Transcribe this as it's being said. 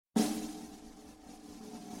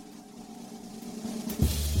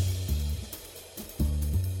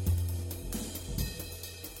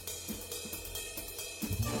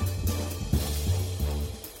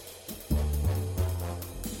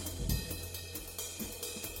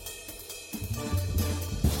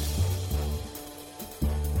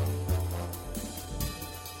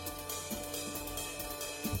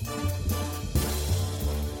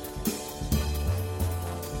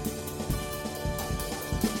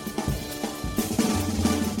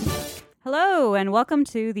Hello, and welcome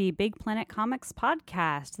to the Big Planet Comics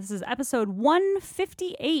podcast. This is episode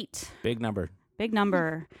 158. Big number. Big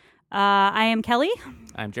number. I am Kelly.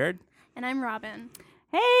 I'm Jared. And I'm Robin.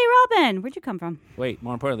 Hey, Robin. Where'd you come from? Wait,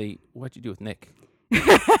 more importantly, what'd you do with Nick?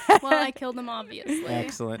 Well, I killed him, obviously.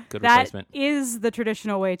 Excellent. Good That replacement. is the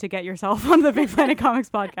traditional way to get yourself on the Big Planet Comics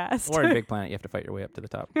podcast. Or in Big Planet, you have to fight your way up to the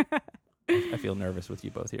top. I feel nervous with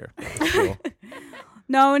you both here. That's cool.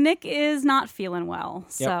 No, Nick is not feeling well.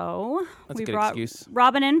 So That's we a good brought excuse.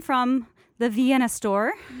 Robin in from the Vienna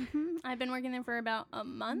store. I've been working there for about a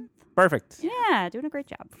month. Perfect. Yeah, doing a great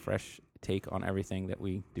job. Fresh take on everything that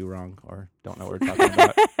we do wrong or don't know what we're talking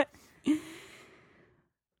about.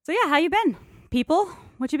 So yeah, how you been? People,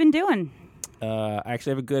 what you been doing? I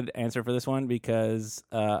actually have a good answer for this one because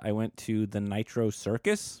I went to the Nitro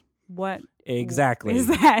Circus. What Exactly. is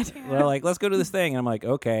that? They're like, let's go to this thing. And I'm like,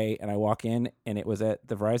 okay. And I walk in, and it was at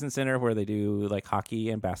the Verizon Center where they do like hockey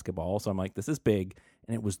and basketball. So I'm like, this is big.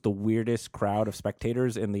 And it was the weirdest crowd of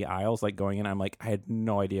spectators in the aisles, like going in. I'm like, I had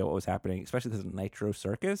no idea what was happening, especially this Nitro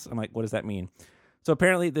Circus. I'm like, what does that mean? So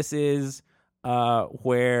apparently this is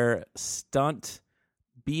where stunt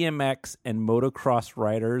BMX and motocross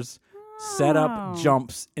riders set up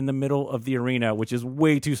jumps in the middle of the arena, which is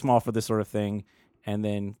way too small for this sort of thing, and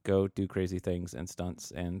then go do crazy things and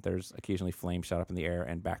stunts. And there's occasionally flames shot up in the air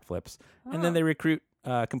and backflips. And then they recruit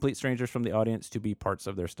complete strangers from the audience to be parts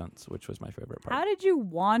of their stunts, which was my favorite part. How did you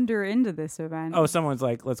wander into this event? Oh, someone's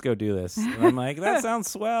like, let's go do this. And I'm like, that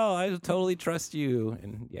sounds swell. I totally trust you.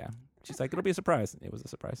 And yeah, she's like, it'll be a surprise. It was a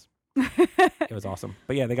surprise. It was awesome.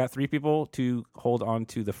 But yeah, they got 3 people to hold on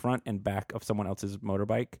to the front and back of someone else's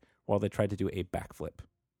motorbike while they tried to do a backflip.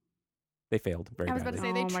 They failed very I was about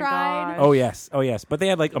badly. to say, they my tried. gosh. Oh yes. But they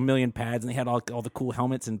had like a million pads, and they had all the cool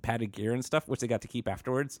helmets and padded gear and stuff, which they got to keep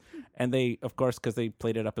afterwards. And they, of course, because they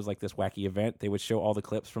played it up as like this wacky event, they would show all the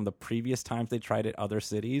clips from the previous times they tried it other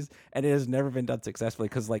cities, and it has never been done successfully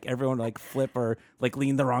because like everyone like flip or like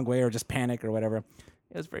lean the wrong way or just panic or whatever.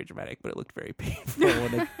 It was very dramatic, but it looked very painful.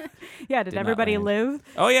 When they Yeah, did not everybody land. live?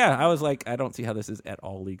 Oh yeah, I was like, I don't see how this is at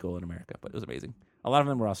all legal in America, but it was amazing. A lot of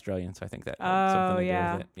them were Australian, so I think that had something to do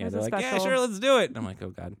yeah. with it. Yeah, There's they're a like, yeah, special- sure, let's do it. And I'm like, oh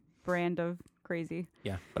god, Brand of crazy.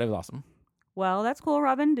 yeah, but it was awesome. Well, that's cool,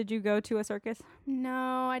 Robin. Did you go to a circus?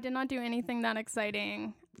 No, I did not do anything that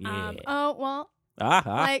exciting. Yeah.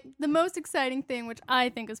 Like the most exciting thing, which I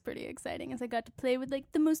think is pretty exciting, is I got to play with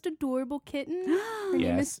like the most adorable kitten. Her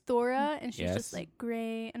name is Yes. Thora, and she's Yes. just like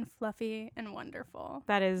gray and fluffy and wonderful.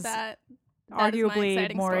 That is That is my arguably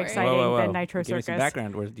exciting more story. exciting than Nitro Give me some Circus.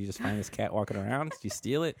 background. Where did you just find this cat walking around? Did you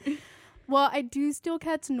steal it? Well, I do steal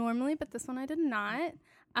cats normally, but this one I did not.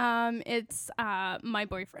 It's my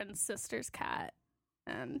boyfriend's sister's cat.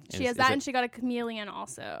 And she has Is that, it- and she got a chameleon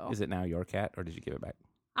also. Is it now your cat, or did you give it back?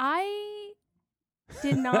 I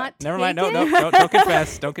did not Never mind. take No, it. don't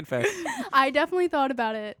confess. Don't confess. I definitely thought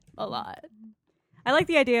about it a lot. I like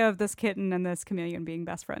the idea of this kitten and this chameleon being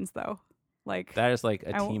best friends, though. Like, That is like a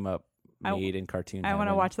I w- team up I made in cartoon. I want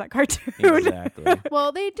to heaven. watch that cartoon. Exactly.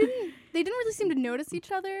 Well, they didn't really seem to notice each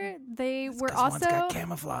other. They were 'Cause one's got also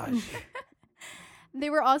camouflage. they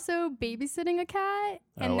were also babysitting a cat,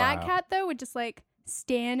 and Oh, that wow. cat though would just like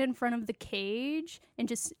stand in front of the cage and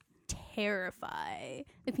just terrify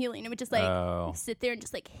the chameleon. It would just like Oh. sit there and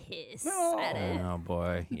just like hiss at it. Oh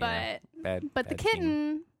boy. Yeah. But Bad the team.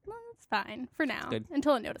 kitten, well, it's fine for now good.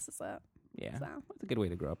 until it notices it. Yeah. So. That's a good way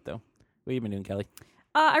to grow up, though. What have you been doing, Kelly?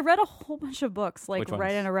 I read a whole bunch of books, like Which right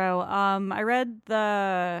ones? in a row. I read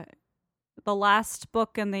the last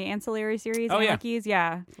book in the ancillary series, Oh, yeah. Anarchies.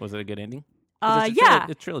 Yeah. Was it a good ending? 'Cause it's a Yeah.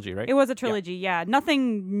 a trilogy, right? It was a trilogy, yeah.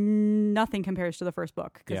 Nothing compares to the first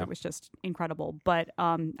book because Yeah. it was just incredible. But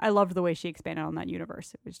I loved the way she expanded on that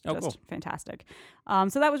universe. It was Oh, just cool. fantastic.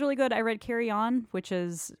 So that was really good. I read Carry On, which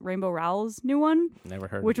is Rainbow Rowell's new one. Never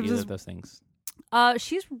heard Which of was either his- of those things.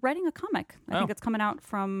 She's writing a comic. I Oh. think it's coming out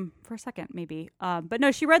for a second, maybe. But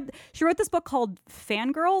no, she wrote this book called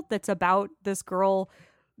Fangirl that's about this girl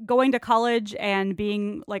going to college and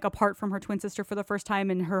being like apart from her twin sister for the first time,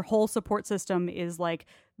 and her whole support system is like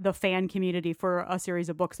the fan community for a series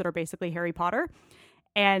of books that are basically Harry Potter.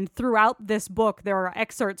 And throughout this book, there are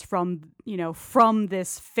excerpts from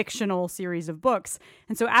this fictional series of books.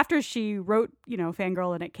 And so after she wrote,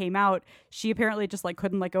 Fangirl and it came out, she apparently just like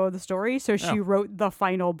couldn't let go of the story. So she wrote the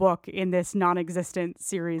final book in this non-existent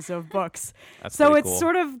series of books. That's So pretty it's cool.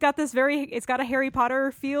 sort of got this it's got a Harry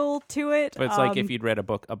Potter feel to it. But it's like if you'd read a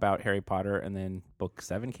book about Harry Potter and then book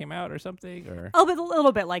 7 came out or something, or a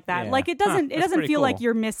little bit like that. Yeah. Like it Huh, doesn't that's feel pretty like cool.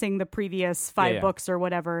 you're missing the previous 5 Yeah. books or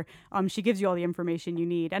whatever. She gives you all the information you you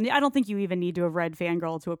need. And I don't think you even need to have read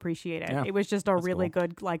Fangirl to appreciate it. Yeah, It was just a that's really cool.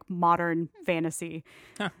 good, like, modern fantasy.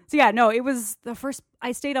 Huh. So yeah, no, it was the first.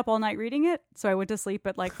 I stayed up all night reading it, so I went to sleep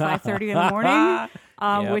at like 5:30 in the morning,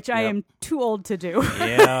 Yep, which I yep. am too old to do.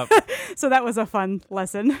 Yeah, So that was a fun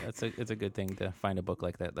lesson. it's a good thing to find a book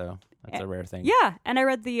like that though. That's a rare thing. Yeah, and I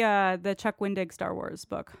read the Chuck Wendig Star Wars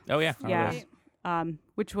book. Oh yeah. Yeah. Right.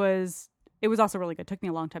 Which was also really good. Took me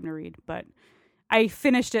a long time to read, but I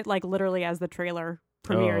finished it like literally as the trailer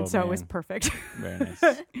premiered, Oh, so it was man. perfect. Very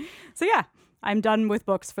nice. So yeah, I'm done with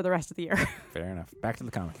books for the rest of the year. Fair enough. Back to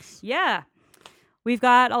the comics. Yeah, we've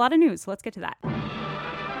got a lot of news. So let's get to that.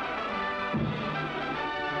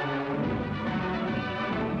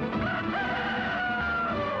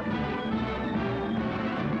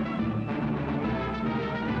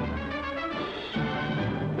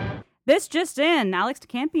 This just in, Alex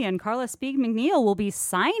DeCampi and Carla Spieg McNeil will be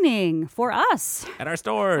signing for us At our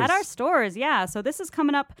stores. at our stores. Yeah, so this is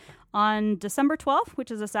coming up on December 12th, which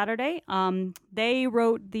is a Saturday. They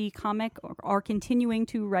wrote the comic, or are continuing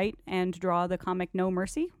to write and draw the comic No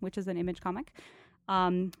Mercy, which is an Image comic.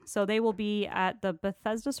 So they will be at the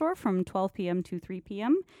Bethesda store from 12 p.m. to 3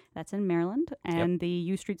 p.m. That's in Maryland. And the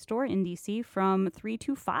U Street store in D.C. from 3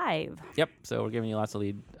 to 5. Yep. So we're giving you lots of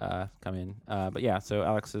lead come in. But yeah, so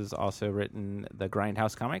Alex has also written the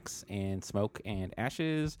Grindhouse comics and Smoke and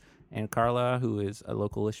Ashes. And Carla, who is a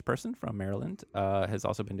localish person from Maryland, has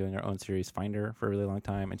also been doing her own series Finder for a really long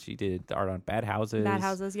time. And she did the art on Bad Houses. Bad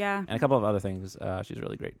Houses, yeah. And a couple of other things. She's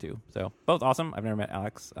really great too. So both awesome. I've never met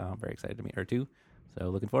Alex. I'm very excited to meet her too. So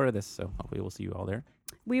looking forward to this. So hopefully we'll see you all there.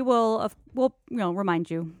 We will, we'll remind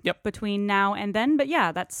you Yep. between now and then. But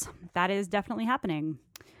yeah, that is definitely happening.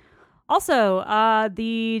 Also,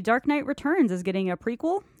 The Dark Knight Returns is getting a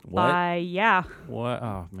prequel. What? Yeah. What?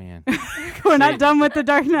 Oh man. We're not done with The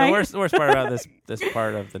Dark Knight. The worst part about this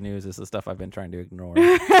part of the news is the stuff I've been trying to ignore.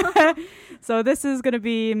 So this is going to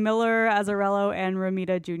be Miller, Azzarello, and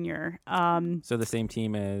Romita Jr. So the same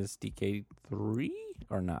team as DK3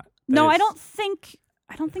 or not? No, I It's-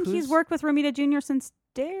 don't think he's Who's- worked with Romita Jr. since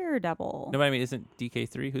Daredevil. No, but I mean, isn't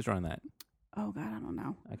DK3? Who's running that? Oh God, I don't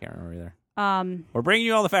know. I can't remember either. Um, We're bringing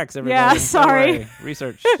you all the facts, everybody. Yeah, Don't sorry. worry.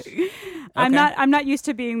 Research. I'm Okay. not used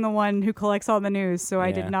to being the one who collects all the news, so I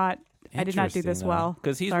Yeah. did not do this well.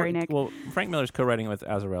 Because he's Sorry, Nick. Well, Frank Miller's co-writing with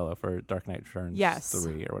Azzarello for Dark Knight Returns Yes.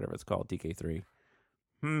 3 or whatever it's called, DK3.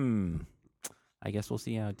 I guess we'll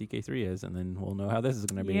see how DK3 is, and then we'll know how this is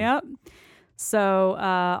going to be. Yep. So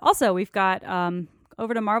also we've got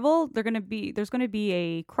over to Marvel. There's going to be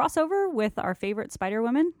a crossover with our favorite Spider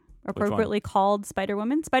Women, appropriately called Spider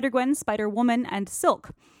Woman, Spider Gwen, Spider Woman, and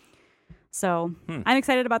Silk. So I'm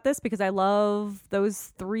excited about this because I love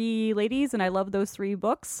those three ladies and I love those three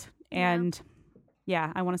books. And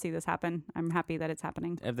yeah, I want to see this happen. I'm happy that it's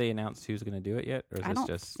happening. Have they announced who's going to do it yet, or is I this don't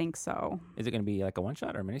just? think so. Is it going to be like a one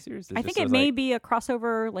shot or a miniseries? I think it may be a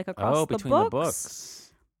crossover, like across the between books. the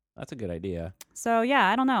books. That's a good idea. So yeah,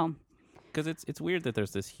 I don't know. Because it's weird that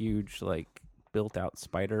there's this huge like built out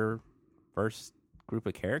Spider-Verse group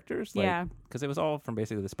of characters. Like, Yeah. Because it was all from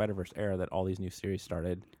basically the Spider-Verse era that all these new series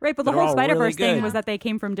started. Right, but the They're whole all really Spider-Verse thing good. was that they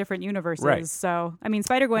came from different universes. Right. So, I mean,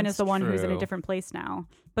 Spider-Gwen is That's the one who's in a true. different place now.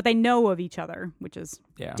 But they know of each other, which is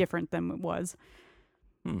Yeah. different than it was.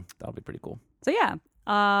 That'll be pretty cool. So, yeah.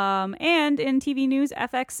 And in TV news,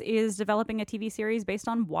 FX is developing a TV series based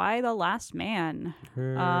on Why the Last Man.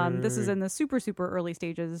 This is in the super, super early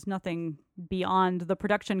stages. Nothing beyond the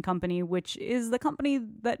production company, which is the company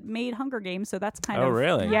that made Hunger Games. So that's kind Oh, of...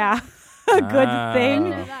 really? Yeah. A good Oh. thing.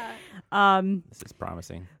 Look at that. This is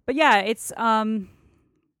promising. But yeah, it's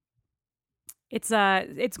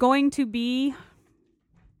going to be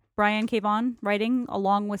Brian K. Vaughan writing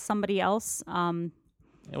along with somebody else.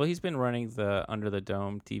 Well, he's been running the Under the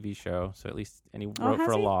Dome TV show, so at least, and he wrote has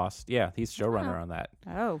for he? Lost. Yeah, he's showrunner on that.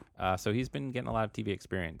 Oh, So he's been getting a lot of TV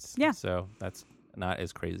experience. Yeah. So that's not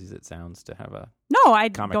as crazy as it sounds to have a. no, I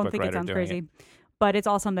Comic don't book think it writer sounds doing crazy. But it's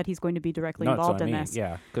awesome that he's going to be directly No, that's involved what I in mean. this.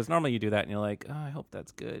 Yeah, because normally you do that and you're like, oh, I hope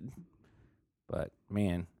that's good. But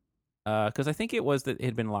man, because I think it was that it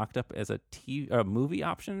had been locked up as a movie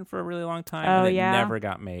option for a really long time, Oh, and it yeah? never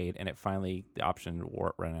got made, and it finally the option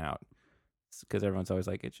ran out. Because everyone's always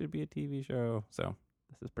like, it should be a TV show. So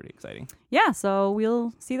this is pretty exciting. Yeah, so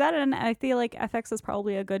we'll see that. And I feel like FX is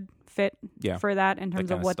probably a good fit Yeah. for that in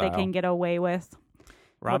terms of kinda what they style. can get away with.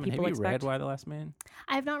 Robin, have people you expect. read Why the Last Man?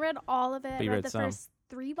 I have not read all of it. But you I read the some. first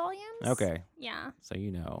 3 volumes. Okay, Yeah. so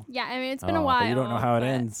you know. Yeah, I mean, it's been a Oh, while. but you don't know how it but-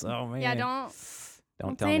 ends. Oh man. Yeah, don't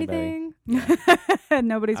Don't tell say anybody. anything.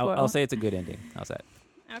 Nobody's I'll say it's a good ending. How's that?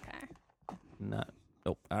 Okay. Not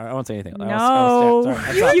Oh, I won't say anything. No,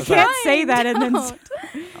 you can't say that and then.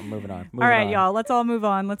 I'm moving on. All right, y'all. Let's all move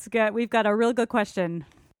on. We've got a real good question.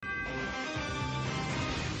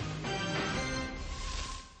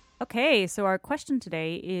 Okay, so our question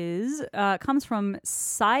today comes from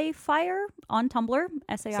Sci-Fire on Tumblr.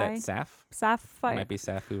 S-A-I. Is that Saf? Sapphire. It might be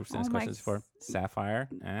Saf who sent us questions for. Sapphire.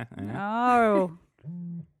 Oh.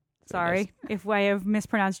 Sorry if I have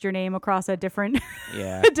mispronounced your name across a different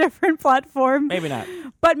Yeah. a different platform. Maybe not.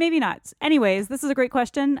 But maybe not. Anyways, this is a great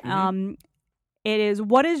question. Mm-hmm. It is,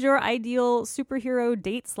 what is your ideal superhero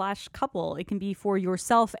date/couple? It can be for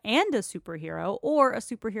yourself and a superhero, or a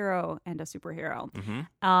superhero and a superhero.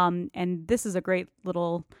 Mm-hmm. And this is a great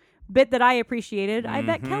little bit that I appreciated. I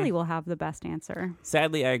bet Mm-hmm. Kelly will have the best answer.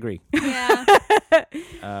 Sadly, I agree. Yeah.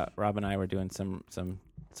 Rob and I were doing some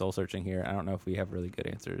soul searching here. I don't know if we have really good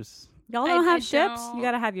answers. Y'all don't I have ships? don't. You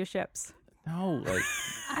got to have your ships. No, like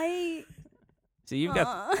I see, you've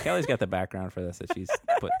got Kelly's got the background for this that she's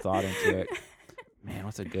put thought into it. Man,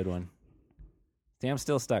 what's a good one? See, I'm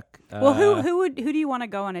still stuck. Well, who do you want to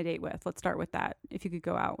go on a date with? Let's start with that. If you could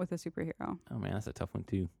go out with a superhero. Oh man, that's a tough one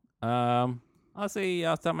too. I'll say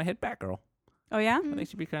off the top of my head, Batgirl. Oh yeah? I think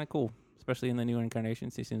she'd be kind of cool, especially in the new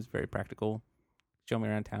incarnation. She seems very practical. Show me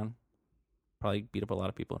around town. Probably beat up a lot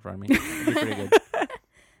of people in front of me. It'd be pretty good.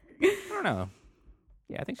 I don't know.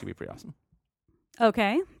 Yeah, I think she'd be pretty awesome.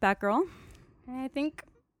 Okay, Batgirl. I think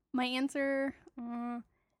my answer,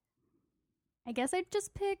 I guess I'd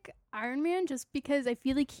just pick Iron Man, just because I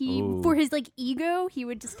feel like Ooh. for his like ego, he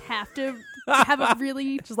would just have to have a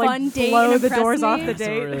really Just fun like date. blow and the impress doors off me. the That's a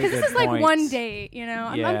date. really Because good this is like point. one date, you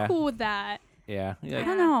know. Yeah. I'm cool with that. Yeah. I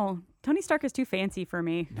don't know. Tony Stark is too fancy for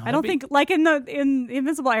me. No, I don't that'd think like in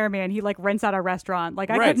Invincible Iron Man, he like rents out a restaurant. Like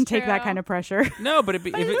I Right. couldn't take that True. kind of pressure. No, but if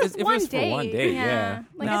it was one for one date, yeah.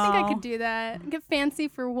 Like I think I No. could do that. Get fancy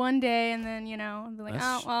for one day, and then be like,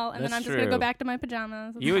 That's- oh well, and then that's I'm just gonna true. go back to my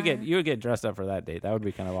pajamas. It's You would fine. get dressed up for that date. That would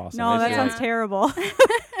be kind of awesome. No, I that feel sounds like- terrible.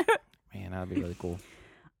 Man, that would be really cool.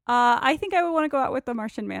 I think I would want to go out with the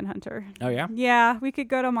Martian Manhunter. Oh yeah, Yeah, we could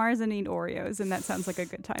go to Mars and eat Oreos, and that sounds like a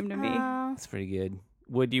good time to me. that's pretty good.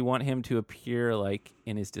 Would you want him to appear like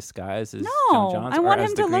in his disguise as John No, Johns, I or want as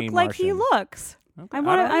him the to look Green like he Martian? looks. Okay. I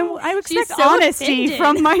want. don't know. I She's expect so honesty offended.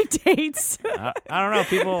 from my dates. I don't know.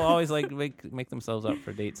 People always like make themselves up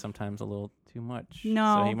for dates sometimes a little too much.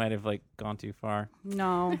 No. So he might have like gone too far.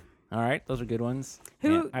 No. All right, those are good ones. Who-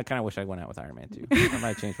 Man, I kind of wish I went out with Iron Man too. I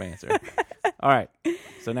might change my answer. All right.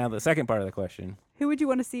 So now the second part of the question: Who would you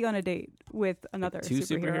want to see on a date with another two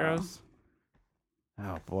superhero? superheroes.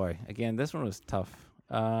 Oh boy! Again, this one was tough.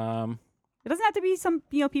 It doesn't have to be some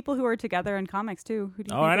people who are together in comics too. Who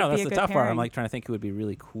do you Oh, think I know would be that's a the good tough part. I'm pairing? like trying to think who would be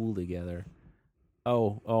really cool together.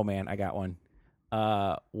 Oh man, I got one.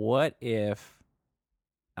 What if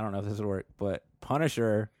I don't know if this would work, but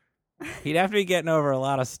Punisher, he'd have to be getting over a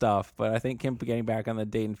lot of stuff, but I think him getting back on the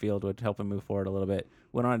dating field would help him move forward a little bit.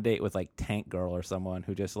 Went on a date with like Tank Girl or someone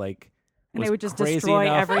who just like And they was would just crazy destroy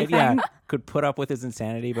enough and, everything. could put up with his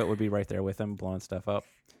insanity, but would be right there with him, blowing stuff up.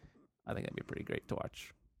 I think that'd be pretty great to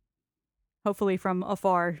watch. Hopefully from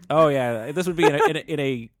afar. Oh yeah, this would be in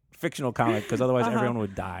a fictional comic because otherwise Uh-huh. everyone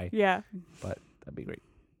would die. Yeah. But that'd be great.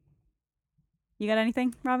 You got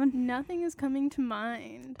anything, Robin? Nothing is coming to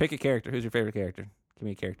mind. Pick a character. Who's your favorite character? Give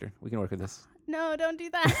me a character. We can work with this. No, don't do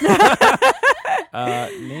that.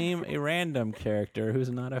 Name a random character who's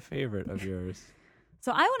not a favorite of yours.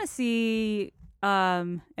 So I want to see,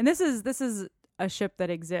 and this is a ship that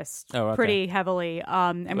exists Oh, okay. pretty heavily.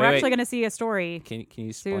 And we're Wait. actually going to see a story. Can you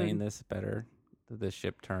explain Soon. this better? The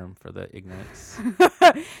ship term for the ignorance,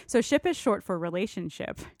 So ship is short for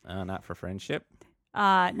relationship. not for friendship.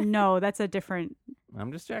 No, that's a different.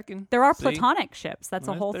 I'm just checking. There are See? platonic ships. That's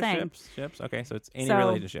a whole They're thing. Ships. Okay, so it's any So,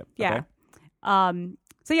 relationship. Yeah. Okay.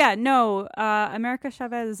 So yeah, no. America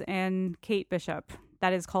Chavez and Kate Bishop.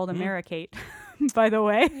 That is called Americate, by the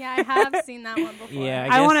way. Yeah, I have seen that one before. Yeah,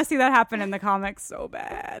 I want to guess- see that happen in the comics so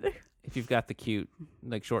bad. If you've got the cute,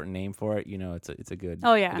 like shortened name for it, it's a good.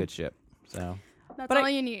 Oh, yeah. a good ship. So That's But all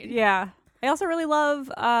you need. Yeah. I also really love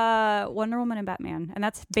Wonder Woman and Batman, and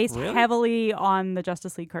that's based Really? heavily on the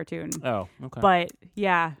Justice League cartoon. oh, okay. But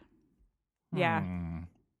yeah, That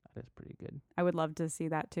is pretty good. I would love to see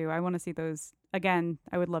that too. I want to see those again.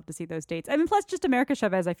 I would love to see those dates. I mean, plus just America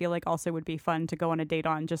Chavez, I feel like also would be fun to go on a date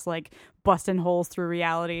on, just like busting holes through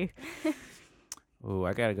reality. Ooh,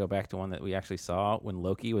 I got to go back to one that we actually saw when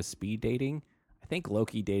Loki was speed dating. I think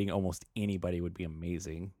Loki dating almost anybody would be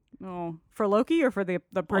amazing. Oh, for Loki or for the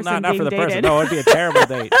person Well, not being for the dated? person. No, it'd be a terrible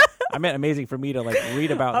date. I meant amazing for me to like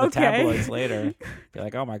read about in the Okay. tabloids later. Be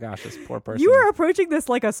like, oh my gosh, this poor person. You are approaching this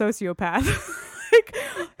like a sociopath. Like,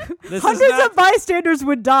 This Hundreds is not, of bystanders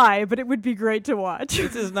would die, but it would be great to watch.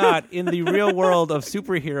 This is not in the real world of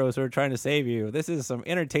superheroes who are trying to save you. This is some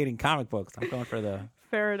entertaining comic books. I'm going for the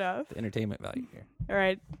Fair enough. entertainment value here. All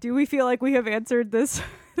right. Do we feel like we have answered this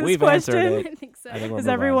We've question? answered it. I think so. I think we'll Is move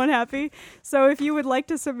on. everyone happy? So if you would like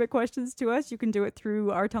to submit questions to us, you can do it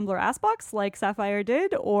through our Tumblr Askbox like Sapphire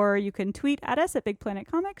did, or you can tweet at us at Big Planet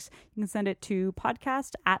Comics. You can send it to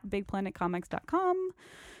podcast@bigplanetcomics.com.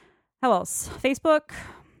 How else? Facebook.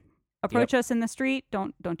 Approach us in the street.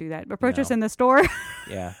 Don't do that. Approach us No. in the store.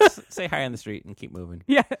 Yeah. Say hi on the street and keep moving.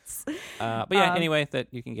 Yes. But yeah, anyway, that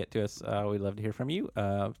you can get to us. We'd love to hear from you.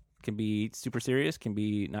 Can be super serious, can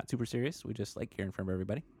be not super serious. We just like hearing from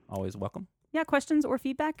everybody. Always welcome. Yeah, questions or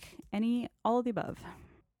feedback, all of the above.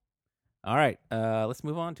 All right, let's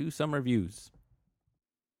move on to some reviews.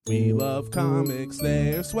 We love comics,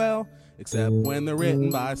 they're swell, except when they're written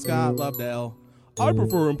by Scott Lobdell. I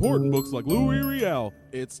prefer important books like Louis Riel.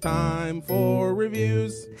 It's time for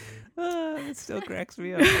reviews. It still cracks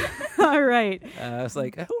me up. All right. It's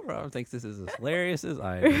like, I hope Rob thinks this is as hilarious as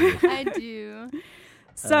I do. I do.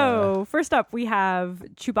 So first up, we have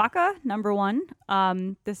Chewbacca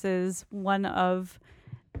 #1. This is one of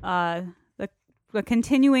the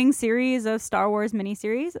continuing series of Star Wars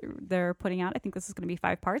miniseries they're putting out. I think this is going to be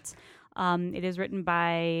 5 parts. It is written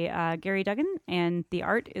by Gary Duggan, and the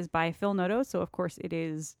art is by Phil Noto. So of course it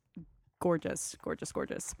is gorgeous, gorgeous,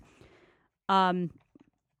 gorgeous. So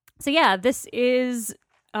yeah, this is.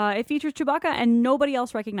 It features Chewbacca and nobody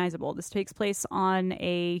else recognizable. This takes place on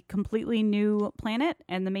a completely new planet,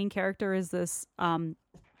 and the main character is this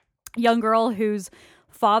young girl whose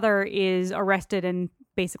father is arrested and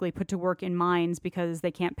basically put to work in mines because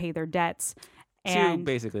they can't pay their debts. And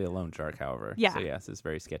Basically a loan shark, however. Yeah. So yes, it's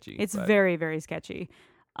very sketchy. it's but- very, very sketchy.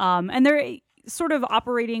 And they're sort of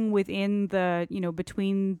operating within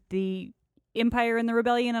between the Empire and the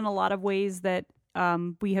Rebellion in a lot of ways that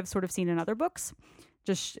we have sort of seen in other books.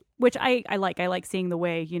 Which I like. I like seeing the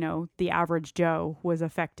way, the average Joe was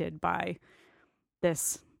affected by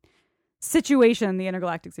this situation, the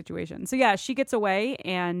intergalactic situation. So yeah, she gets away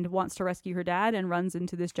and wants to rescue her dad and runs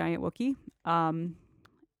into this giant Wookiee.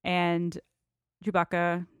 And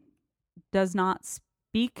Chewbacca does not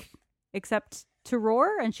speak except to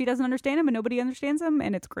roar, and she doesn't understand him, and nobody understands him,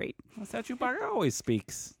 and it's great. That's how Chewbacca always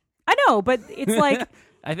speaks. I know, but it's like...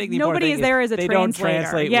 I think the Nobody important is thing there as a they translator. don't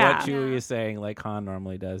translate Yeah. what Chewie is saying like Han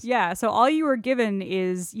normally does. Yeah, so all you were given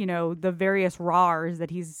is, the various rars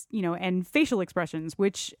that he's, and facial expressions,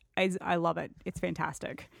 which I love it. It's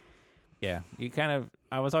fantastic. Yeah,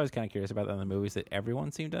 I was always kind of curious about that in the movies, that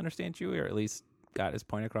everyone seemed to understand Chewie, or at least got his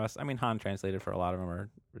point across. I mean, Han translated for a lot of them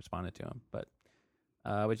or responded to him, but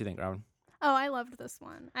what'd you think, Robin? Oh, I loved this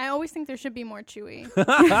one. I always think there should be more Chewie.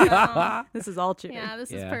 This is all true. Yeah,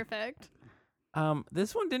 this is Yeah. perfect.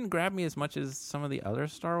 This one didn't grab me as much as some of the other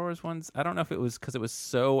Star Wars ones. I don't know if it was because it was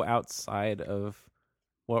so outside of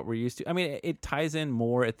what we're used to. I mean, it ties in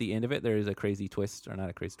more at the end of it. There is a crazy twist, or not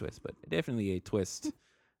a crazy twist, but definitely a twist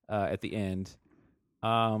at the end.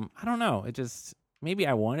 I don't know. It just, maybe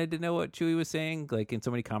I wanted to know what Chewie was saying. Like in so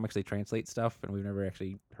many comics, they translate stuff, and we've never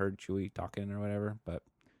actually heard Chewie talking or whatever. But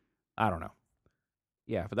I don't know.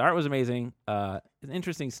 Yeah, but the art was amazing. An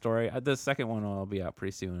interesting story. The second one will be out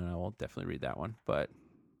pretty soon, and I will definitely read that one. But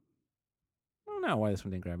I don't know why this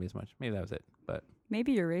one didn't grab me as much. Maybe that was it. But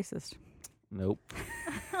Maybe you're racist. nope.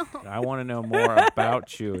 I want to know more about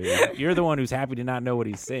Chewie. You're the one who's happy to not know what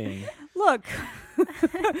he's saying. Look,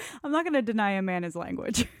 I'm not going to deny a man his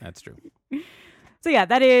language. That's true. So yeah,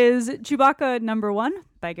 that is Chewbacca #1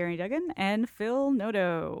 by Gary Duggan and Phil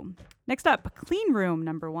Noto. Next up, Clean Room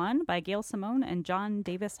 #1 by Gail Simone and John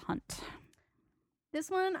Davis Hunt.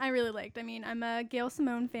 This one I really liked. I mean, I'm a Gail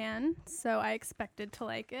Simone fan, so I expected to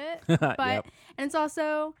like it. But Yep. and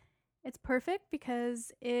it's perfect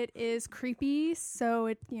because it is creepy. So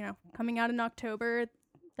it, coming out in October,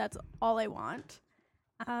 that's all I want.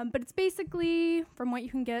 But it's basically, from what you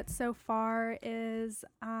can get so far, is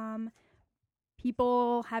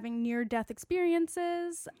people having near-death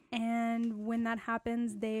experiences, and when that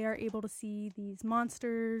happens, they are able to see these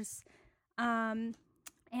monsters. And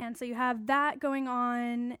so you have that going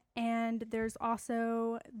on, and there's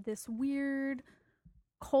also this weird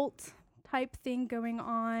cult type thing going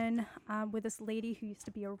on with this lady who used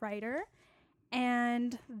to be a writer,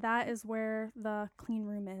 and that is where the clean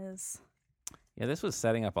room is. Yeah, this was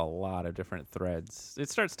setting up a lot of different threads. It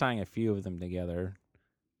starts tying a few of them together.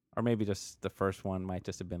 Or maybe just the first one might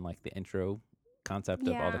just have been like the intro concept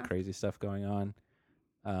of all the Yeah. crazy stuff going on.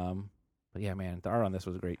 But yeah, man, the art on this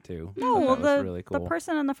was great too. No, That well, was really cool. the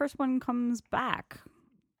person in the first one comes back.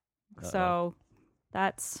 Uh-oh. So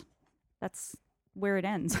that's where it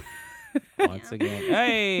ends. Once again.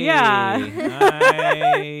 Hey! Yeah.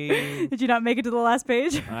 Nice. Did you not make it to the last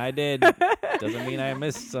page? I did. Doesn't mean I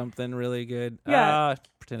missed something really good. Yeah.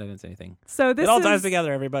 Pretend I didn't say anything. So this It all is, ties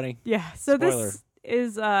together, everybody. Yeah. So Spoiler. this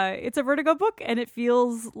is it's a Vertigo book, and it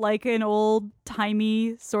feels like an old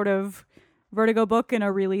timey sort of Vertigo book in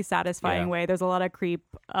a really satisfying Yeah. way. There's a lot of creep.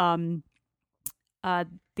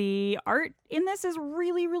 The art in this is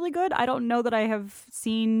really, really good. I don't know that I have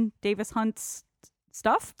seen Davis Hunt's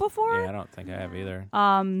stuff before. Yeah, I don't think I have either.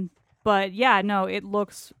 But yeah, no, it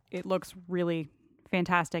looks really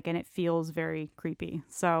fantastic, and it feels very creepy.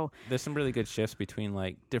 So There's some really good shifts between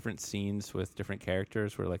like different scenes with different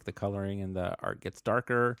characters where like the coloring and the art gets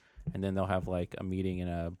darker, and then they'll have like a meeting in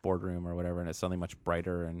a boardroom or whatever, and it's suddenly much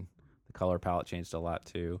brighter, and the color palette changed a lot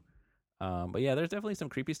too. But yeah, there's definitely some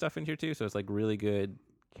creepy stuff in here too. So it's like really good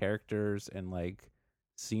characters and like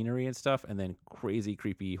scenery and stuff, and then crazy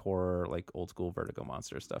creepy horror like old school Vertigo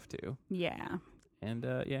monster stuff too. yeah, And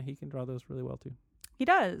yeah, he can draw those really well too. he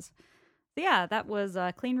does. So yeah, that was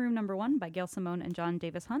Clean Room #1 by Gail Simone and John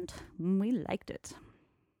Davis Hunt. We liked it.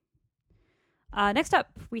 Next up,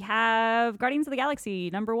 we have Guardians of the Galaxy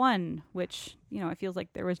 #1, which, it feels like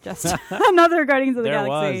there was just another Guardians of the There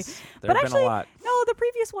Galaxy. was. There But have actually, been a lot. No, the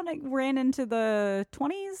previous one ran into the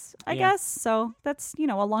 20s, I Yeah. guess. So that's,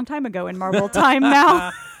 a long time ago in Marvel time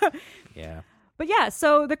now. Yeah. But yeah,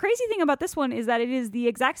 so the crazy thing about this one is that it is the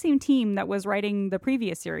exact same team that was writing the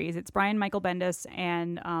previous series. It's Brian Michael Bendis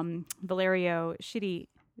and Valerio Schiti.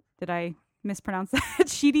 Did I mispronounce that?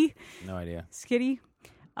 Schiti? No idea. Skitty?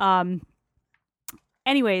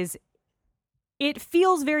 Anyways, it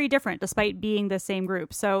feels very different despite being the same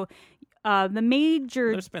group. So the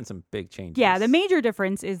major... There's been some big changes. Yeah, the major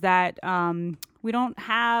difference is that we don't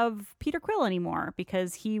have Peter Quill anymore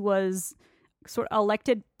because he was sort of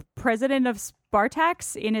elected president of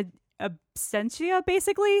Spartax in absentia,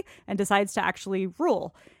 basically, and decides to actually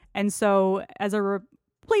rule. And so, as a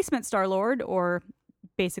replacement Star-Lord, or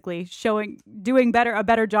basically doing a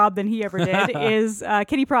better job than he ever did, is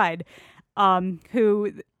Kitty Pryde,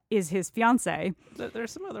 who is his fiance.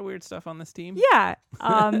 There's some other weird stuff on this team. Yeah,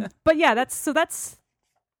 but yeah, that's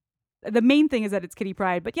the main thing is that it's Kitty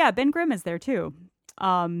Pryde. But yeah, Ben Grimm is there too.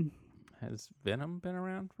 Has Venom been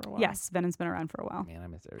around for a while? Yes, Venom's been around for a while. Man, I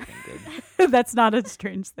miss everything good. That's not a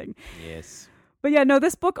strange thing. Yes. But yeah, no,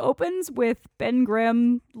 this book opens with Ben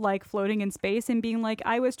Grimm like floating in space and being like,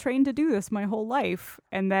 I was trained to do this my whole life.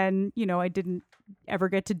 And then, I didn't ever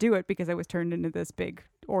get to do it because I was turned into this big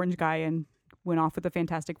orange guy and went off with the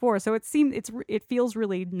Fantastic Four. So it feels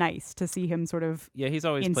really nice to see him sort of Yeah, he's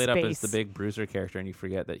always in played up as space. the big bruiser character, and you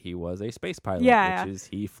forget that he was a space pilot, Yeah. which is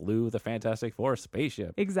he flew the Fantastic Four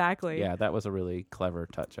spaceship. exactly. Yeah, that was a really clever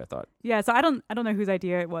touch, I thought. Yeah, so I don't know whose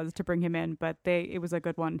idea it was to bring him in, but it was a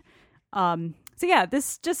good one. So yeah,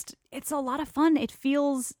 it's a lot of fun. It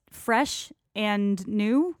feels fresh and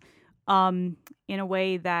new, in a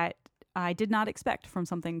way that I did not expect from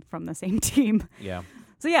something from the same team. Yeah.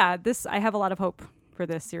 So yeah, I have a lot of hope for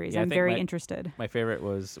this series. Yeah, I I'm think very interested. My favorite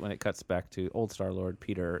was when it cuts back to old Star-Lord.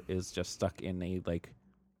 Peter is just stuck in a like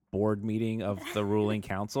board meeting of the ruling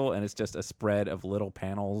council, and it's just a spread of little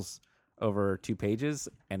panels over 2 pages,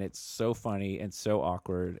 and it's so funny and so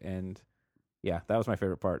awkward. And yeah, that was my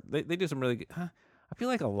favorite part. They do some really good... I feel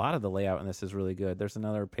like a lot of the layout in this is really good. There's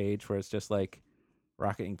another page where it's just like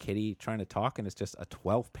Rocket and Kitty trying to talk, and it's just a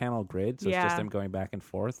 12-panel grid, so it's Yeah. just them going back and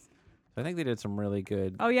forth. So I think they did some really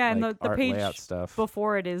good Oh yeah, and like, the art page layout stuff.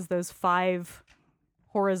 before it is those 5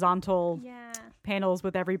 horizontal Yeah. panels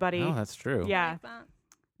with everybody. Oh, that's true. Yeah. Like that.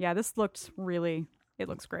 Yeah, this looks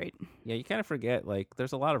great. Yeah, you kind of forget, like,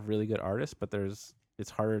 there's a lot of really good artists, but it's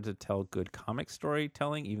harder to tell good comic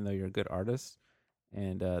storytelling, even though you're a good artist.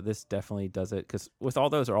 And this definitely does it, because with all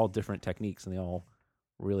those are all different techniques, and they all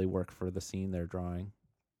really work for the scene they're drawing.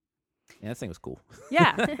 Yeah, that thing was cool.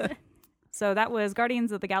 Yeah. So that was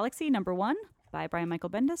Guardians of the Galaxy #1 by Brian Michael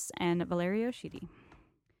Bendis and Valerio Schiti.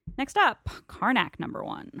 Next up, Karnak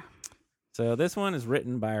 #1. So this one is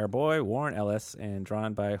written by our boy Warren Ellis and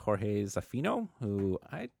drawn by Jorge Zafino, who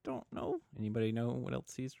I don't know. Anybody know what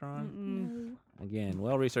else he's drawn? No. Again,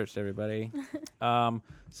 well researched, everybody.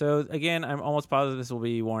 So again, I'm almost positive this will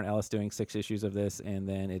be Warren Ellis doing 6 issues of this, and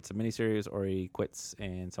then it's a miniseries, or he quits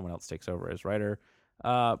and someone else takes over as writer.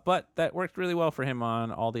 But that worked really well for him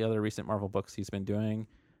on all the other recent Marvel books he's been doing.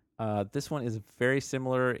 This one is very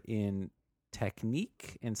similar in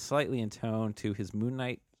technique and slightly in tone to his Moon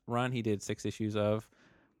Knight run he did 6 issues of,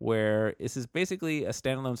 where this is basically a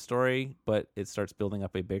standalone story, but it starts building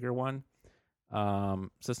up a bigger one. So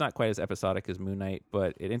it's not quite as episodic as Moon Knight,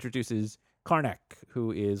 but it introduces Karnak,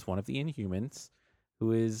 who is one of the Inhumans,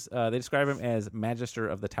 who is they describe him as Magister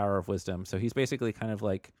of the Tower of Wisdom. So he's basically kind of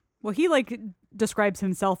like Well, he like describes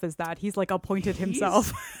himself as that. He's like appointed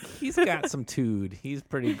himself. He's got some tood. He's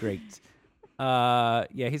pretty great.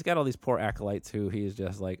 He's got all these poor acolytes who he's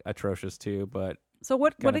just like atrocious to, but So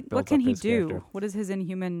what Kinda builds can up he his do? character. What is his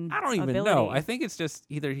inhuman I don't even ability? know. I think it's just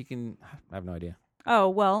either he can. I have no idea. Oh,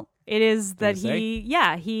 well, it is that Does it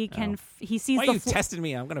he can Oh. he sees Why the you tested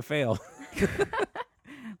me? I'm gonna fail.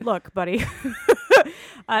 Look, buddy.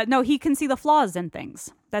 No, he can see the flaws in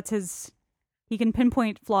things. That's his. He can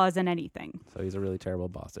pinpoint flaws in anything. So he's a really terrible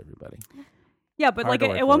boss. Everybody. Yeah, but Hard like to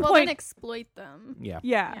work at one with. Well, then point, exploit them. Yeah.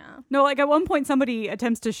 yeah. Yeah. No, like at one point, somebody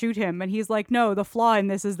attempts to shoot him, and he's like, "No, the flaw in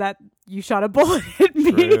this is that you shot a bullet at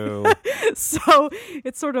me." True. So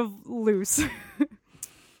it's sort of loose.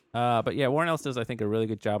 But yeah, Warren Ellis does, I think, a really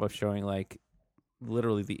good job of showing like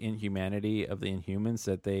literally the inhumanity of the Inhumans,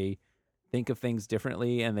 that they think of things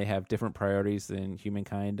differently and they have different priorities than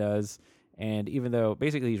humankind does. And even though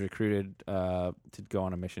basically he's recruited to go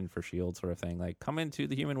on a mission for S.H.I.E.L.D. sort of thing, like come into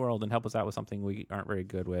the human world and help us out with something we aren't very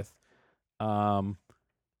good with. But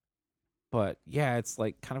yeah, it's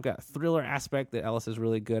like kind of got a thriller aspect that Ellis is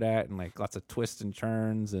really good at, and like lots of twists and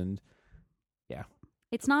turns, and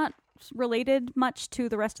It's not related much to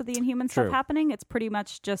the rest of the Inhuman True. stuff happening. It's pretty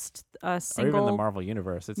much just a or single. even the Marvel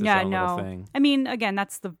universe. It's its Yeah, own no. little thing. I mean, again,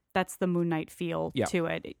 that's the Moon Knight feel Yeah. to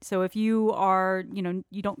it. So if you are, you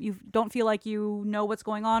don't feel like you know what's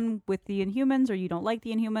going on with the Inhumans, or you don't like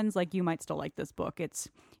the Inhumans, like you might still like this book. It's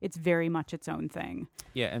very much its own thing.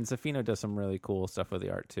 Yeah, and Zafino does some really cool stuff with the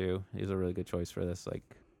art too. He's a really good choice for this, like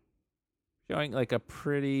showing like a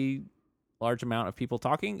pretty large amount of people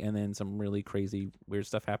talking and then some really crazy weird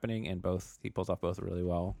stuff happening, and he pulls off both really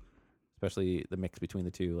well, especially the mix between the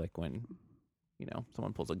two, like when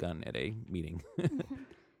someone pulls a gun at a meeting.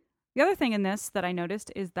 The other thing in this that I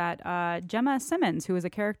noticed is that Gemma Simmons, who is a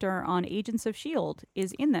character on Agents of S.H.I.E.L.D.,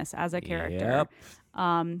 is in this as a character.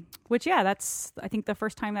 Yep. Which, yeah, that's, I think, the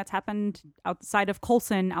first time that's happened outside of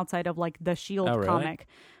Coulson, outside of like the S.H.I.E.L.D. Oh, really? comic.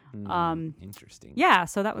 Interesting. Yeah,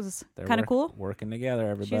 so that was They're kind of cool. Working together,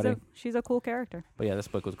 everybody. She's a cool character. But yeah, this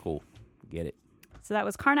book was cool. Get it. So that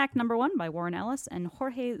was Karnak #1 by Warren Ellis and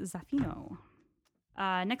Jorge Zafino.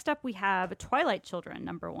 Next up, we have Twilight Children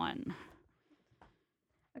 #1.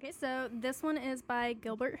 Okay, so this one is by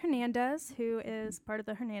Gilbert Hernandez, who is part of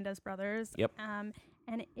the Hernandez brothers. Yep.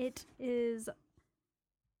 And it is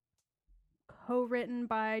co-written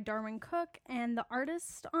by Darwin Cook, and the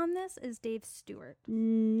artist on this is Dave Stewart.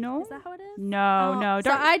 No. Is that how it is? No, no.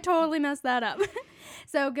 So I totally messed that up.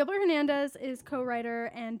 So Gilbert Hernandez is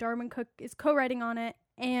co-writer, and Darwin Cook is co-writing on it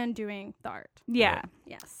and doing the art. Yeah.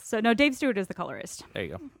 Yes. So no, Dave Stewart is the colorist. There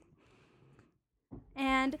you go.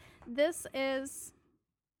 And this is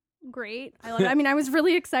great. I love it. I mean, I was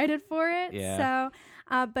really excited for it. Yeah.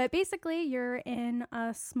 So, but basically, you're in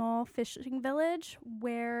a small fishing village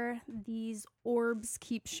where these orbs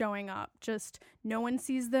keep showing up. Just no one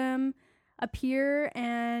sees them appear,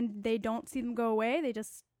 and they don't see them go away. They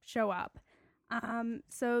just show up.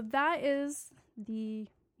 So that is the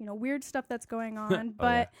weird stuff that's going on.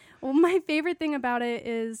 But my favorite thing about it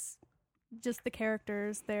is just the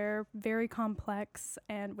characters. They're very complex,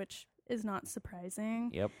 and which is not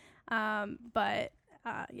surprising. Yep. But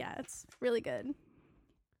it's really good.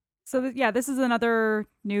 So this is another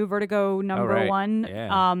new Vertigo #1,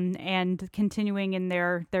 Yeah. and continuing in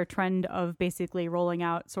their trend of basically rolling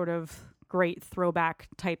out sort of great throwback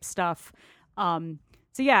type stuff.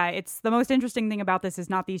 So yeah, it's the most interesting thing about this is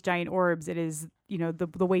not these giant orbs. It is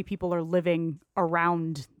the way people are living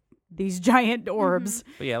around these giant orbs.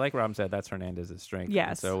 But yeah, like Rob said, that's Hernandez's strength. Yes.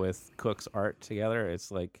 And so with Cook's art together,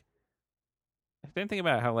 it's like I didn't think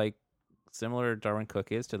about how like similar Darwin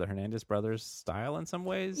Cook is to the Hernandez brothers' style in some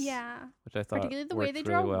ways. Yeah. Which I thought Particularly the way worked they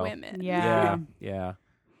draw really well. women. Yeah. Yeah.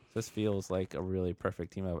 This feels like a really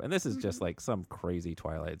perfect team up. And this is just like some crazy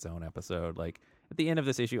Twilight Zone episode. Like at the end of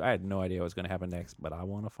this issue, I had no idea what was going to happen next, but I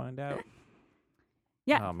want to find out.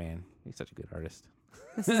 Yeah. Oh man, he's such a good artist.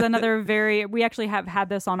 This is another we actually have had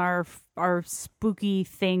this on our spooky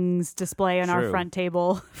things display on our True. front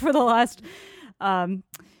table for the last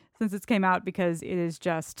since it's came out, because it is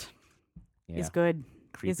just Yeah. is good.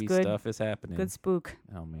 Creepy good. stuff is happening. Good spook.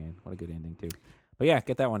 Oh man, what a good ending too. But yeah,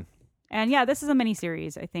 get that one. And yeah, this is a mini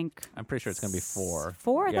series, I think. I'm pretty sure it's going to be 4.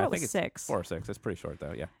 4? I Yeah, thought I it think was it's 6. 4 or 6. It's pretty short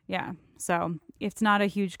though. Yeah. Yeah. So it's not a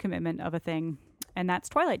huge commitment of a thing. And that's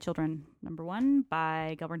Twilight Children #1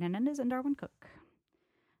 by Gilbert Hernandez and Darwin Cook.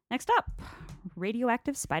 Next up,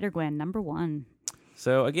 Radioactive Spider-Gwen #1.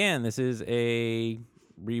 So again, this is a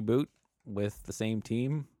reboot with the same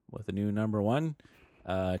team with a new #1.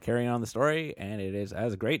 carrying on the story, and it is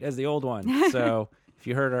as great as the old one. So if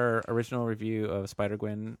you heard our original review of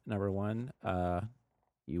Spider-Gwen #1,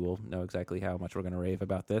 you will know exactly how much we're going to rave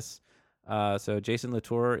about this. So Jason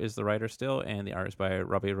Latour is the writer still, and the art is by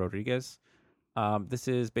Robbie Rodriguez. This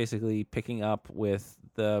is basically picking up with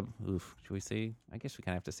the... should we say? I guess we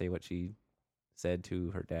kind of have to say what she said to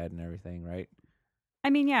her dad and everything, right? I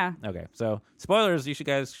mean, yeah. Okay, so spoilers, you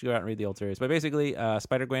guys should go out and read the old series. But basically,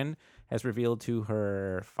 Spider-Gwen has revealed to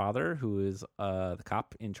her father, who is the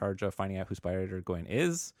cop in charge of finding out who Spider-Gwen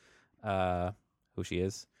is, who she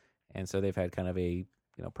is. And so they've had kind of a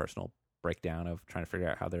personal breakdown of trying to figure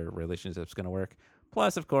out how their relationship's going to work.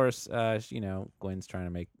 Plus, of course, Gwen's trying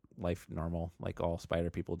to make life normal like all spider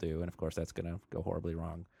people do. And, of course, that's going to go horribly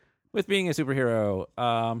wrong with being a superhero.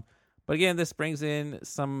 But again, this brings in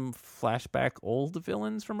some flashback old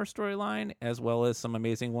villains from her storyline, as well as some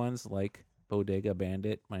amazing ones like Bodega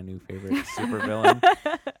Bandit, my new favorite supervillain,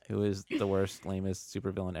 who is the worst, lamest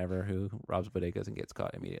supervillain ever, who robs bodegas and gets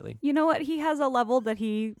caught immediately. You know what? He has a level that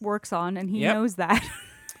he works on, and he Yep. knows that.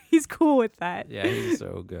 He's cool with that. Yeah, he's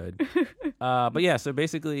so good. But yeah, so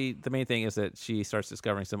basically the main thing is that she starts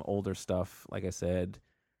discovering some older stuff, like I said,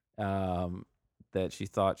 that she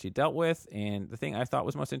thought she dealt with. And the thing I thought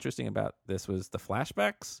was most interesting about this was the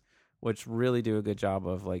flashbacks, which really do a good job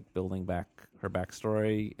of like building back her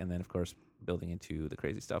backstory, and then of course building into the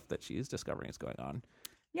crazy stuff that she's discovering is going on.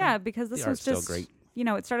 Yeah, because this the was art's still just great.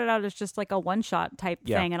 It started out as just like a one-shot type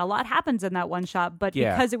Yeah. thing, and a lot happens in that one shot, but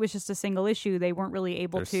Yeah. because it was just a single issue, they weren't really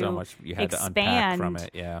able There's to so much you had to unpack from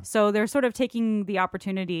expand. it. Yeah. So they're sort of taking the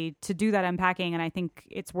opportunity to do that unpacking, and I think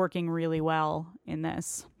it's working really well in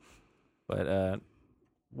this. But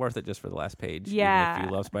worth it just for the last page. Even Yeah. if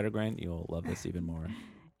you love Spider-Gwen, you'll love this even more.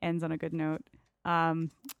 Ends on a good note.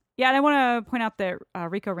 Yeah, and I want to point out that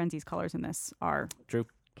Rico Renzi's colors in this are True.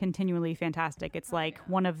 continually fantastic. It's like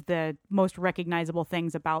one of the most recognizable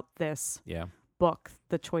things about this Yeah. book,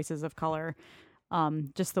 the choices of color.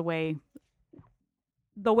 Just the way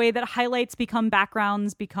that highlights become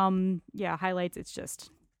backgrounds, highlights. It's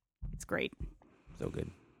great. So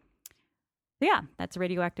good. But yeah, that's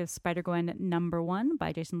Radioactive Spider-Gwen #1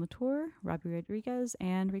 by Jason Latour, Robbie Rodriguez,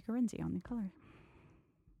 and Rico Renzi on the color.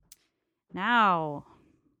 Now,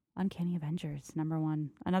 Uncanny Avengers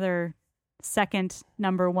 #1. Another second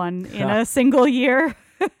 #1 in a single year.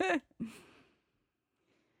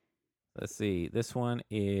 Let's see. This one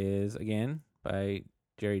is, again, by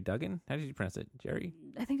Jerry Duggan. How did you pronounce it? Jerry?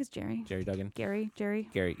 I think it's Jerry. Jerry Duggan. Jerry.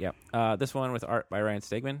 Gary, yep. This one with art by Ryan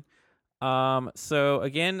Stegman. So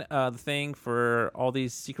again, the thing for all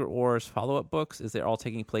these Secret Wars follow-up books is they're all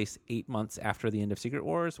taking place 8 months after the end of Secret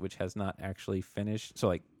Wars, which has not actually finished. So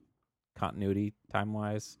like continuity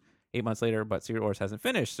time-wise, 8 months later, but Secret Wars hasn't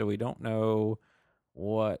finished, so we don't know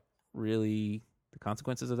what really the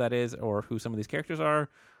consequences of that is, or who some of these characters are,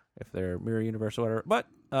 if they're mirror universe or whatever. But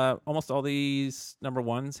almost all these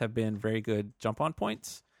 #1s have been very good jump-on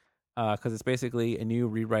points. Because it's basically a new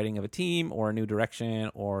rewriting of a team or a new direction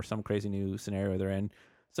or some crazy new scenario they're in.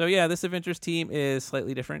 So yeah, this Avengers team is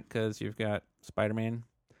slightly different because you've got Spider-Man,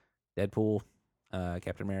 Deadpool,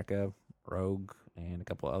 Captain America, Rogue, and a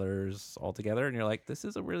couple others all together. And you're like, this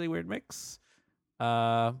is a really weird mix.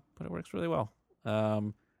 But it works really well. I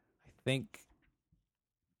think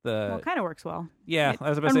It kind of works well. Yeah, It I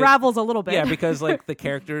was about to say, unravels a little bit. yeah, because like the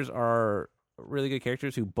characters are really good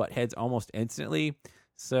characters who butt heads almost instantly.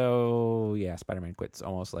 So yeah, Spider-Man quits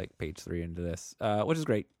almost like page 3 into this, which is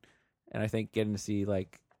great. And I think getting to see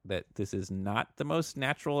like that this is not the most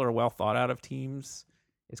natural or well thought out of teams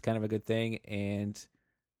is kind of a good thing. And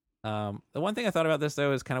the one thing I thought about this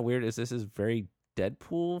though is kind of weird is this is very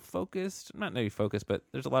Deadpool focused. Not maybe focused, but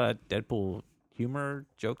there's a lot of Deadpool humor,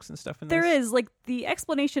 jokes, and stuff in this. There is, like, the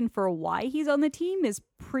explanation for why he's on the team is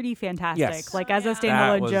pretty fantastic. Yes. Like, as a That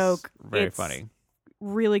standalone was joke, very it's funny.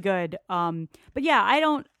 really good. But yeah,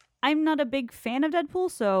 I'm not a big fan of Deadpool,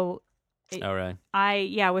 so Oh really?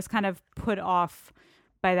 I was kind of put off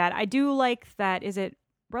by that. I do like that. Is it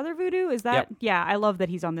Brother Voodoo? Is that? Yep. Yeah, I love that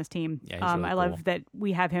he's on this team. Yeah, he's really I cool. love that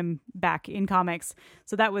we have him back in comics.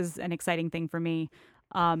 So that was an exciting thing for me.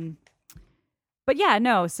 But yeah,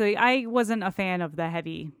 no. So I wasn't a fan of the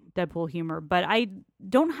heavy Deadpool humor, but I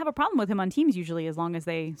don't have a problem with him on teams usually, as long as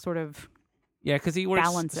they sort of. Yeah, because he works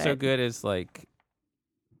balance so it. good as like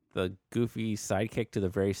the goofy sidekick to the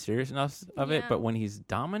very seriousness of it. Yeah. But when he's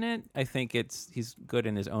dominant, I think he's good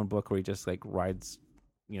in his own book where he just like rides,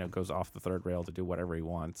 goes off the third rail to do whatever he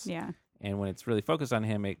wants. Yeah. And when it's really focused on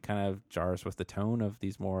him, it kind of jars with the tone of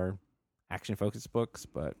these more action focused books.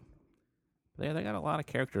 But They got a lot of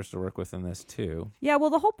characters to work with in this too. Yeah, well,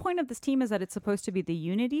 the whole point of this team is that it's supposed to be the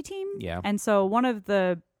Unity team. Yeah. And so one of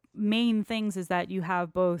the main things is that you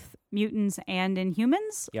have both mutants and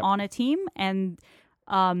Inhumans Yep. on a team, and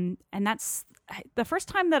that's the first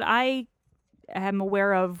time that I am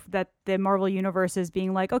aware of that the Marvel Universe is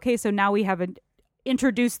being like, okay, so now we have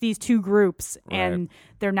introduced these two groups, Right. and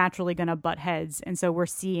they're naturally going to butt heads, and so we're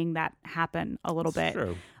seeing that happen a little bit.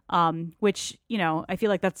 True. Which, I feel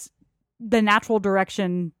like that's the natural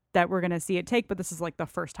direction that we're going to see it take, but this is like the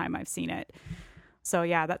first time I've seen it. So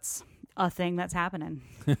yeah, that's a thing that's happening.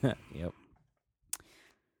 Yep.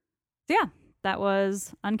 So yeah, that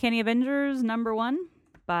was Uncanny Avengers #1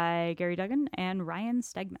 by Gary Duggan and Ryan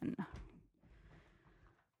Stegman.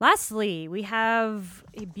 Lastly, we have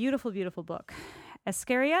a beautiful, beautiful book,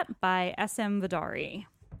 Iscariot by S.M. Vidari.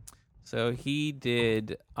 So he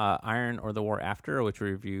did Iron or the War After, which we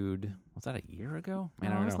reviewed, was that a year ago? Man,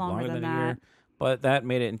 No, I don't it was know, longer than a year. that. But that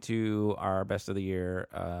made it into our best of the year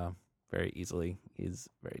very easily. He's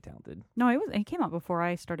very talented. No, it came out before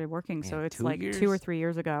I started working, so Yeah, it's 2 like years? 2 or 3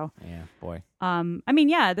 years ago. Yeah, boy. I mean,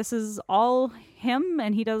 yeah, this is all him,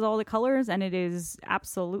 and he does all the colors, and it is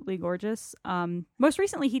absolutely gorgeous. Most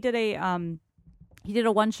recently, he did a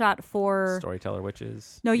one shot for. Storyteller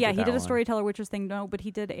Witches. No, yeah, he that did a one. Storyteller Witches thing. No, but he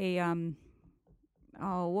did a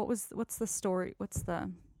what's the story? What's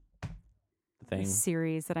the thing.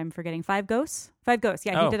 series that I'm forgetting? Five Ghosts. Yeah,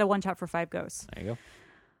 Oh. he did a one shot for Five Ghosts. There you go.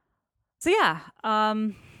 So yeah,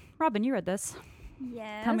 Robin, you read this.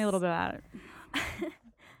 Yes. Tell me a little bit about it.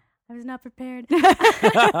 I was not prepared.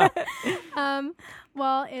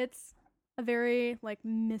 Well, it's a very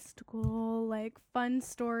mystical, fun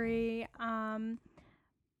story.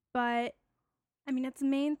 But I mean, its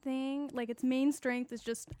main thing, its main strength is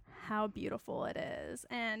just how beautiful it is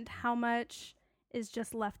and how much is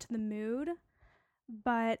just left to the mood.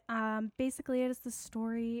 But basically, it is the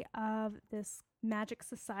story of this magic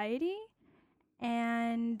society,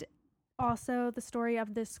 and also the story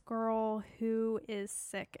of this girl who is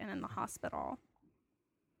sick and in the hospital.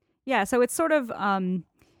 Yeah, so it's sort of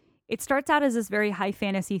it starts out as this very high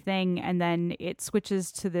fantasy thing, and then it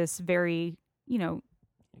switches to this very,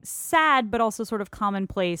 sad but also sort of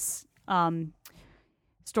commonplace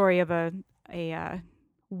story of a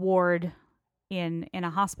ward in a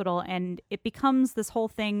hospital, and it becomes this whole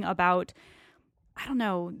thing about, I don't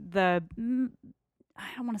know,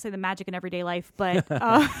 I don't want to say the magic in everyday life, but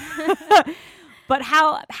but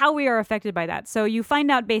how we are affected by that. So you find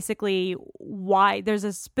out basically why there's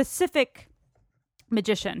a specific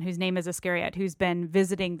magician whose name is Iscariot, who's been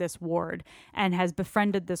visiting this ward and has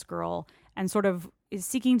befriended this girl and sort of is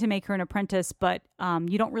seeking to make her an apprentice, but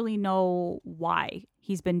you don't really know why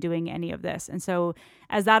he's been doing any of this. And so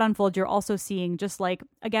as that unfolds, you're also seeing just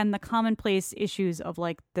again, the commonplace issues of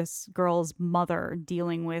this girl's mother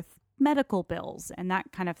dealing with medical bills and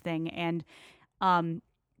that kind of thing. And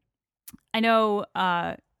I know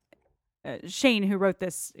Shane, who wrote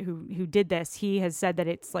this, who did this, he has said that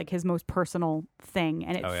it's his most personal thing,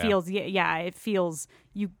 and it feels it feels,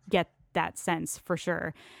 you get that sense for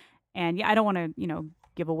sure. And yeah, I don't want to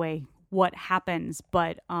give away what happens,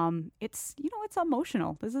 but it's it's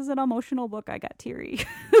emotional. This is an emotional book. I got teary.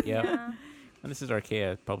 Yep. Yeah. And this is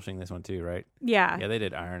Archaea publishing this one too, right? Yeah. Yeah, they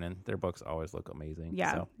did Iron, and their books always look amazing.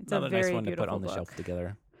 Yeah, So it's a another nice very one to put beautiful on the book. shelf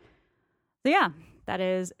together. So yeah, that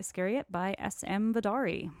is Iscariot by S.M.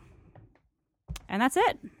 Vidari. And that's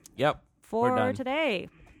it Yep. We're for done. today.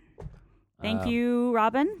 Thank Uh, you,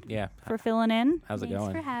 Robin, Yeah. for filling in. How's it Thanks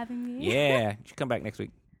going? for having me. Yeah. You should come back next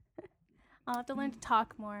week. I'll have to learn to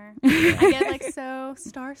talk more. I get so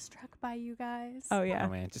starstruck by you guys. Oh yeah. Oh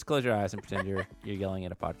man, just close your eyes and pretend you're yelling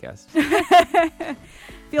at a podcast.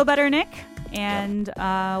 Feel better, Nick, and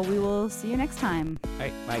we will see you next time. All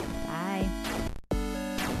right, bye. Bye.